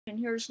And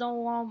here's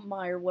Noah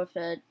Meyer with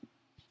it.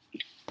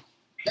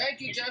 Thank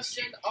you,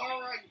 Justin.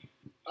 All right.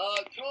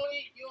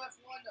 Cody, you have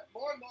won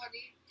more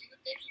money. Do you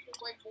think you can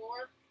win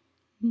more?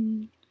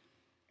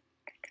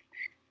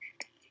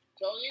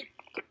 Cody?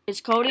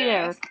 Is Cody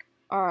there?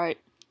 Alright.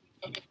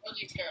 Okay,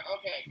 Cody's here.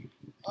 Okay.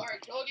 All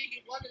right, Cody,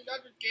 you won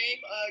another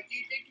game. Do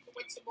you think you can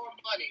win some more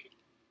money?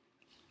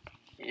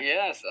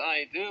 Yes,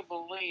 I do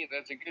believe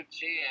there's a good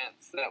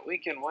chance that we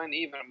can win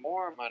even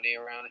more money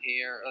around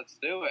here. Let's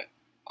do it.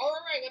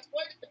 All right, let's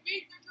play the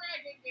Beat the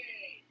Dragon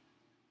game.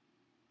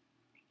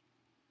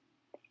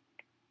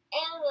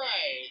 All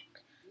right.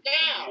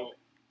 Now,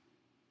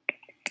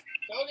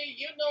 Tony,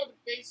 you know the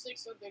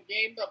basics of the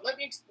game, but let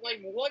me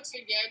explain once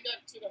again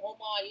to the home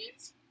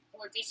audience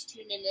who are just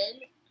tuning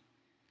in.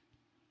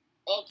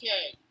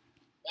 Okay.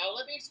 Now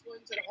let me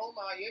explain to the home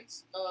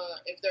audience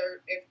if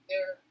they're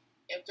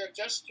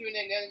just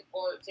tuning in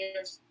or if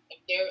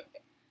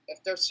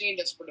they're seeing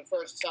this for the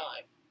first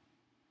time.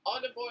 On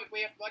the board,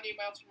 we have money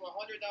amounts from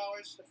 $100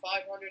 to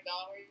 $500.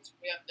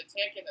 We have the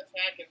Tick and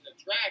Attack and the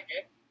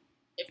Dragon.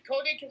 If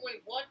Cody can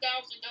win $1,000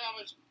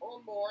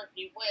 or more,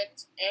 he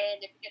wins.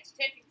 And if he gets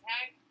Tick and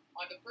Attack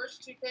on the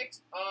first two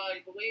picks,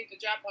 I believe the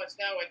jackpot's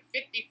now at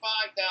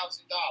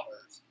 $55,000.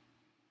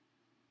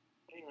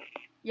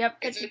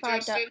 Yep,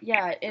 55.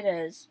 Yeah, it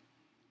is.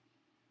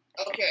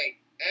 Okay,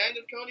 and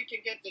if Cody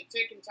can get the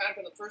Tick and Attack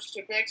on the first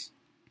two picks,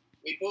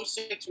 we boost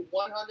it to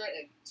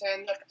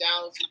 $110,000.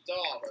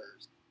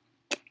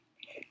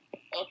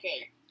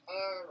 Okay,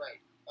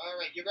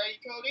 alright, you ready,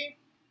 Cody?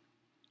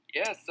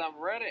 Yes,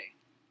 I'm ready.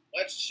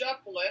 Let's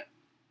shuffle it.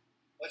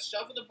 Let's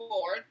shuffle the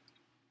board.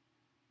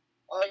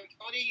 Alright,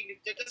 Cody, you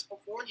did this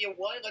before, you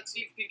won. Let's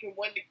see if you can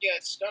win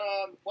again.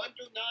 1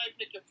 through 9,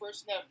 pick your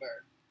first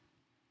number.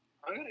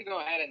 I'm going to go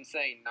ahead and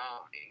say 9.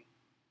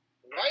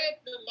 Right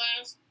at the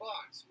last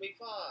box, we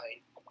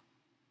find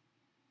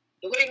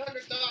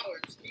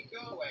 $300. Keep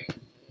going.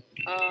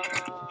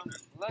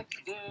 Let's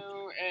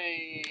do a...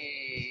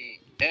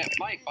 It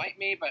might bite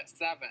me, but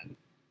 7. 7.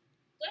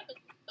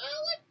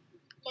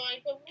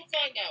 Fine, but we'll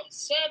find out.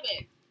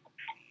 7.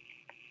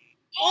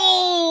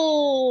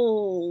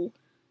 Oh!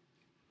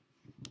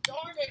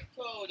 Darn it,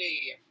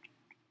 Cody.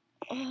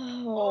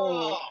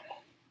 Oh.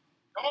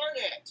 Darn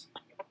it.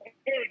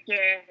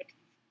 Dad.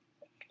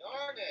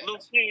 Darn it.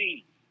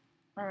 Lucy.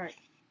 Alright.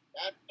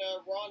 That's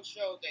the wrong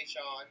show,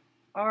 Deshaun.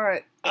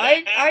 Alright.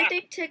 I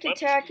think Tick and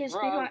Tack is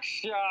behind.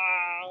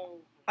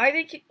 I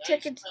think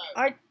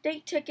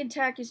Tick and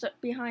Tack is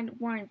behind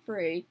 1 and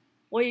 3.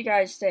 What do you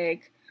guys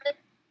think?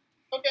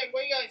 Okay,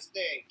 what do you guys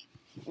think?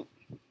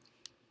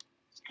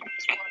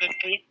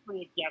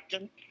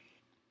 Captain.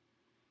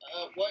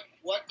 What,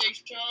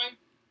 Deshaun?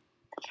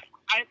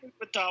 I agree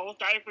with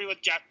Donald. I agree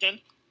with Captain.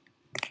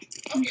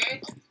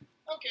 Okay.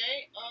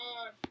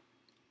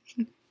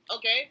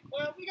 Okay,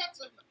 well, we got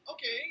some,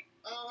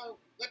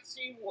 let's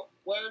see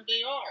where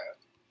they are.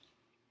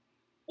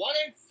 1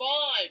 and 5,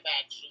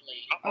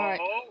 actually.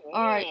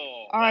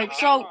 Alright,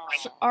 so,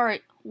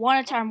 alright, one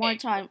at a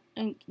time.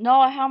 And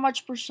Noah, how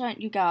much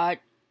percent you got?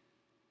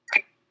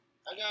 I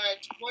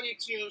got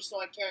 22, so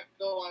I can't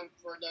go on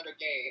for another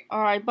game.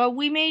 Alright, but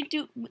we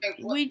do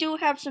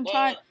have some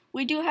time,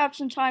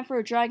 for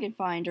a Dragon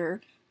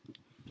Finder.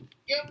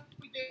 Yep,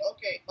 we do.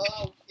 Okay,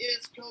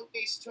 is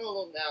Cody's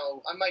total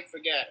now? I might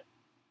forget.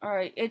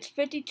 Alright, it's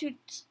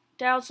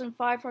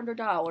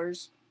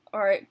 $52,500.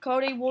 Alright,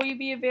 Cody, will you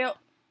be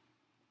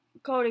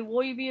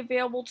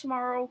available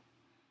tomorrow?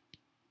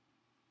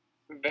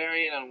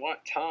 Varying on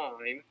what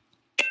time?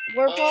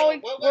 We're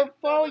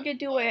probably gonna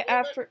do it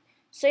after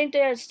same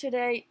day as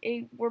today.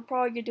 We're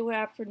probably gonna do it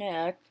after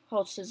Nick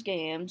hosts his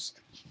games.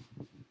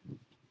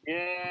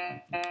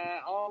 Yeah,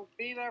 I'll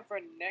be there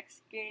for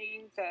next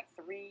games at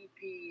 3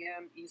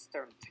 p.m.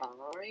 Eastern time.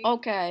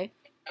 Okay.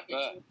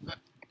 Again,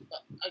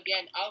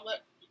 I'll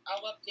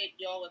update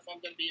y'all if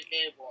I'm gonna be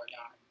available or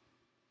not.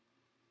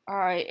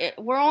 Alright,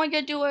 we're only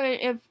gonna do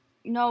it if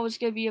Noah's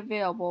gonna be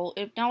available.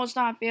 If Noah's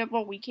not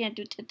available, we can't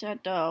do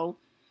Nintendo.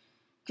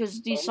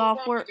 Because these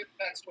softwares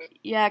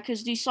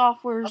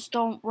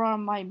don't run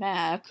on my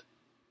Mac.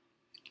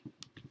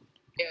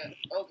 Yeah,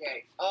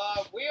 okay.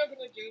 We are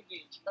gonna do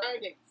the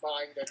Dragon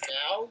Finder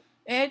now.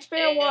 And it's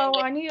been a while.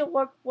 I need to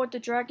look what the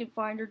Dragon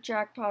Finder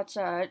jackpot's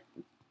at.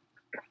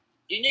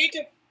 You need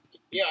to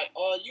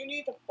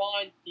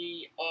find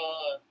the,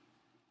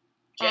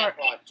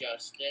 jackpot,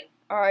 Justin.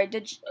 Alright,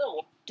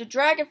 the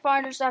Dragon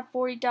Finder's at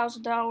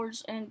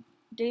 $40,000, and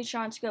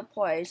Deshaun's gonna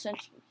play,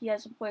 since he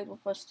hasn't played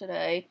with us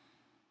today.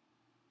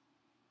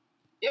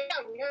 Yeah,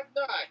 we have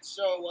not.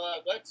 So,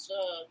 let's,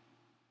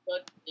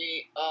 put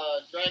the,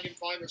 Dragon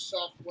Finder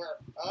software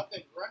up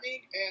and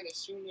running, and as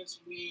soon as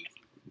we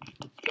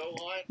go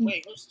on...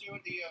 Wait, who's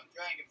doing the,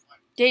 Dragon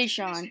Finder?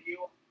 Deshaun.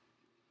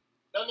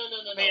 No.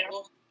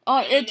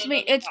 It's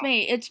me.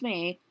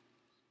 Okay.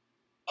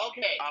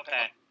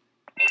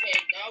 Okay,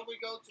 now we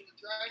go to the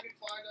Dragon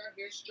Finder.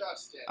 Here's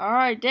Justin.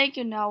 Alright, thank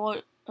you,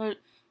 Noah.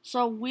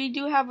 So we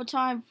don't have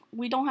time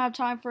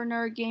for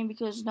another game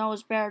because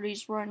Noah's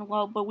battery's running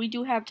low, but we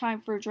do have time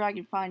for a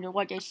Dragon Finder,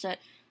 like I said.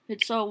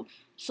 So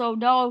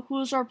Noah,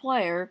 who's our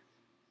player?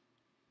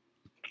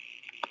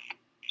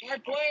 Our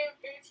player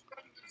is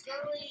from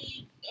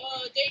Missouri,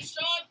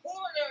 Deshaun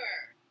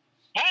Porter.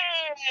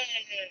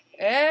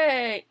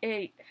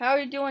 Hey, how are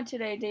you doing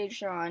today,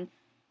 Deshaun?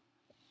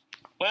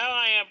 Well,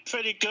 I am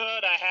pretty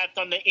good. I had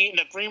something to eat in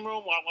the green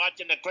room while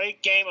watching a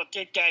great game of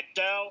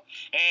tic-tac-toe,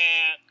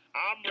 and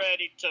I'm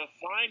ready to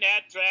find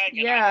that dragon.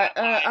 Yeah,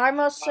 I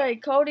must say,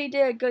 Cody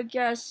did a good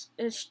guess.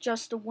 It's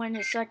just to win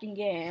his second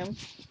game.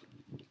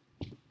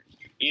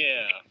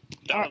 Yeah,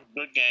 that was a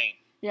good game.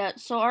 Yeah,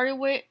 so are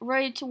you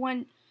ready to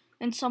win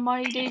in some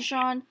money,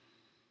 Deshaun?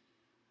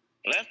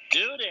 Let's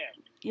do this.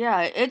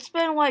 Yeah, it's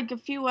been like a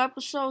few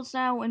episodes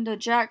now, and the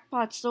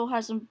jackpot still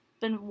hasn't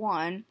been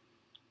won.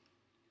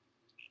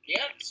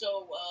 Yep,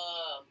 so,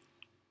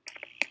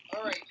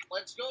 alright,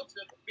 let's go to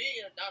not to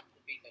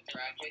beat the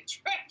dragon.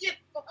 Dragon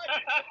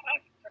Fighter!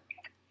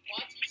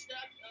 Watch your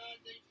step,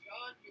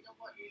 Deshaun, you don't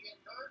want you to get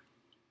hurt.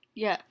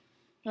 Yeah,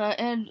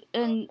 and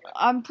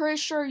I'm pretty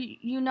sure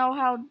you know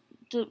how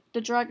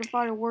the Dragon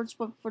Fighter works,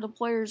 but for the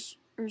players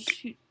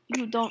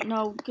who don't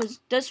know, because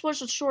this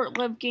was a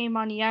short-lived game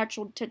on the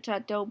actual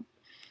tic-tac-toe,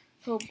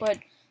 but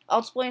I'll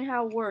explain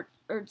how it works.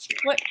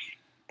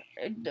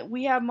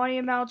 We have money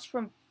amounts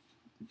from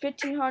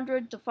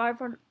 $1,500 to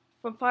 $500,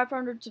 from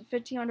 $500 to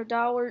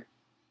 $1,500.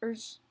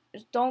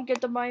 Don't get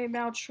the money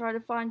amounts. Try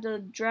to find the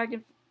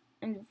dragon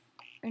in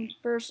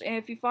first. And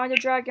if you find the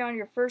dragon on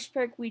your first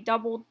pick, we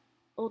double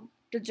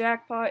the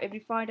jackpot. If you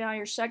find it on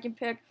your second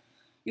pick,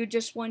 you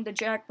just win the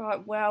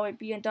jackpot while it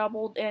being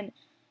doubled. And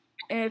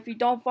if you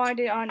don't find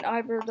it on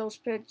either of those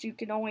picks, you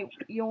only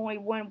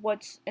win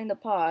what's in the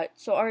pot.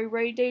 So are you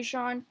ready,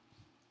 Deshaun?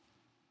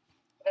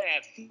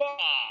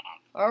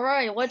 All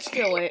right, let's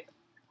do it.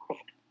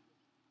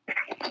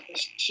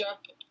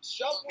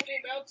 Shuffle the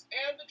amounts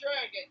and the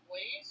dragon,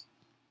 please.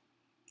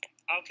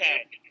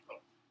 Okay.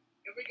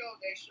 Here we go,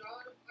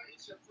 Deshaun. What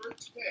is your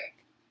first pick?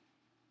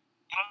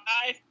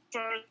 My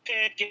first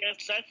pick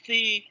is, let's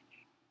see,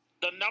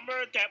 the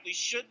number that we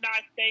should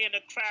not stay in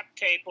the crap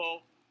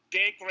table,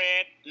 Big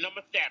Red,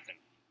 number 7.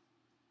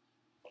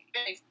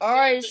 Okay, all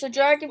right, it's the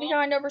dragon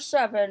behind number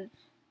 7. All right,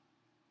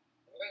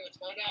 let's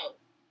find out.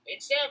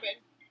 It's 7.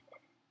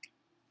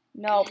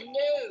 No.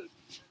 No.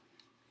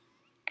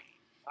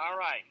 All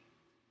right.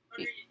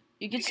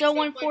 You can still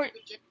win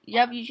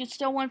Yep, you can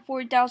still win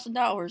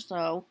 $40,000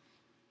 though.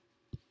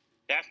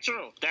 That's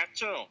true. That's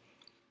true.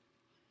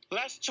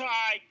 Let's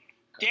try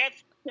dead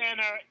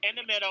center in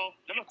the middle,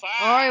 number 5.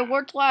 All right,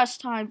 worked last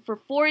time for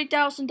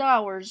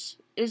 $40,000.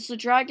 Is the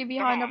dragon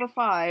behind number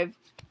 5?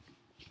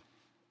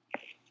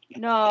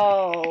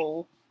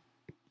 No.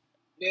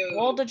 No.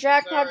 Well, the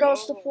jackpot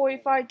goes to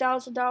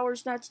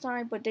 $45,000 next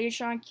time, but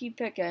Deshaun, keep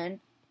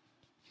picking.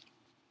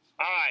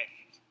 All right.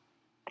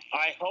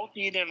 I hope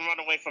he didn't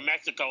run away from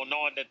Mexico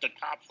knowing that the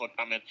cops were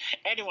coming.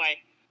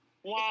 Anyway,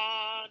 1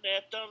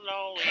 is the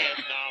lowest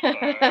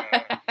number.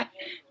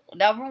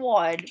 Number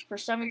 1 for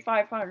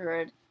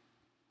 $7,500.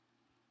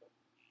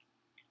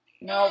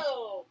 Nope.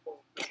 No.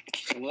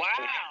 Wow.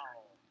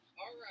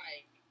 All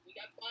right. We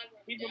got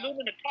 500 He's now.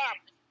 moving the top.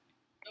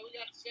 So we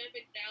got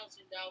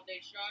 7,000 now,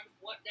 Deshaun.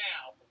 What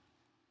now?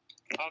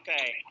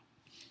 Okay.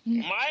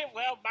 My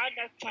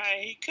next time,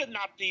 he could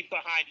not be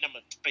behind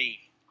number 3.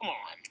 Come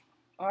on.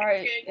 All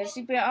right, is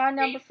he behind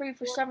number 3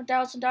 for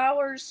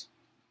 $7,000?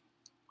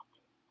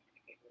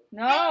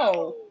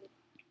 No.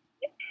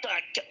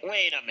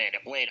 Wait a minute.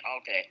 Okay. Wait a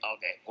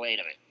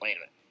minute.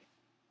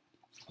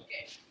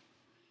 Okay.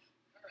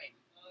 All right.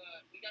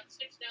 We got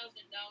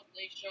 6,000 now,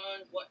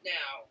 Deshaun. What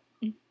now?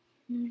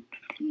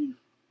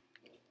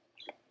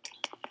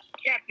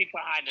 Can't be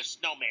behind the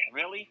snowman,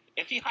 really?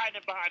 Is he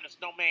hiding behind the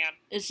snowman?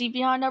 Is he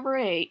behind number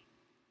 8?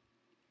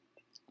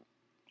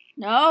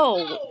 No.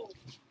 No.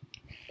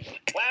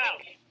 Wow.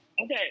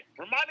 Okay,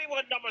 remind me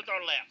what numbers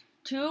are left.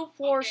 2,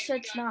 4,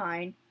 6,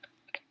 9.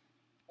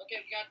 Okay,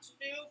 we got 2,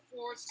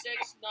 4,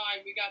 6,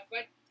 9. We got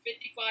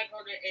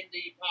 5,500 in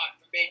the pot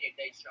remaining,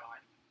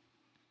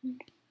 Deshaun.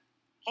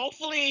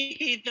 Hopefully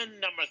he's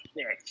in number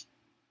 6.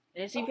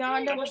 Is he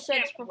behind number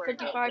 6 for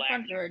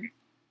 $5,500?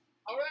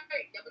 All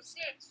right, number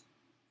 6.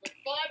 For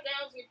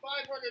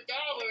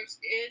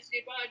 $5,500, is he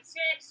behind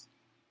 6?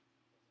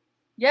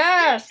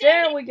 Yes,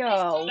 there we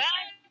go. Thank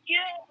you.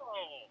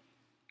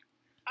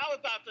 I was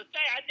about to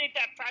say, I need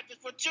that practice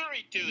for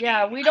jury duty.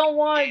 Yeah, we don't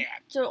want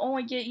to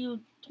only get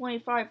you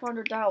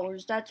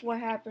 $2,500. That's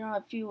what happened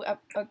on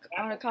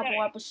a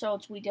couple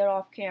episodes we did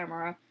off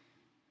camera.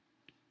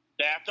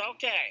 That's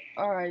okay.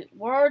 All right,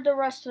 what are the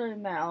rest of the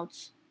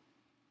amounts?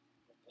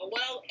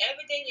 Well,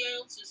 everything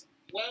else is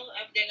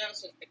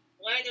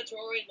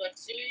explanatory.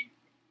 Let's see.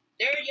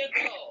 There you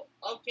go.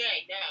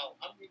 Okay, now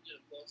I'm going to do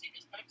it. See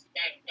this next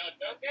game.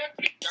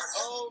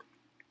 Oh.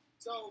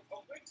 So,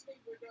 originally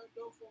we're going to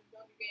go for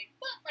another game,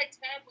 but my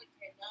tablet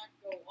cannot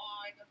go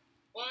on.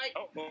 But,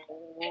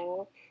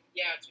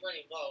 yeah, it's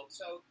running low.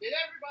 So, did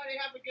everybody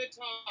have a good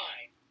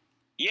time?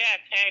 Yes,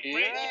 and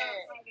great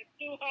Yeah. the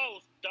 2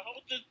 hosts. The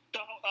host is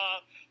 2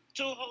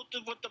 hosts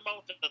with the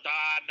most.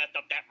 I messed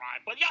up that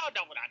rhyme, but y'all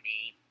know what I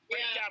mean.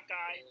 Great Yeah. job,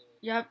 guys.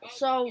 Yep.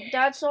 So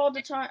that's all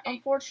the time.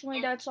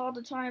 Unfortunately, that's all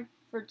the time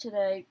for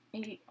today.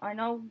 I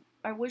know.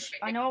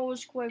 I know it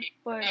was quick,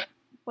 but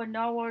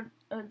no,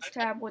 its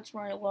tablet's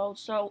running low.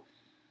 So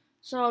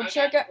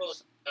check out.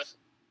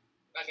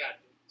 I got it.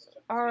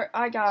 All right,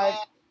 I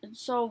got it.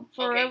 So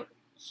Okay.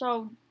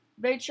 so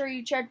make sure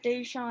you check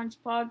Deshaun's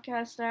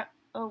podcast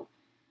out.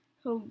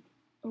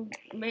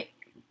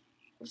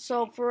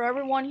 So for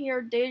everyone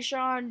here,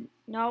 Deshaun,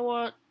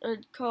 Noah,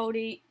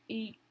 Cody,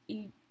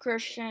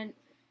 Christian,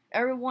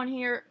 everyone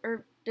here,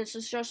 this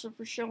is Justin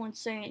for Show and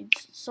saying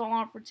so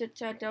long for Tic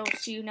Tac Toe.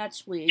 See you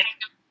next week.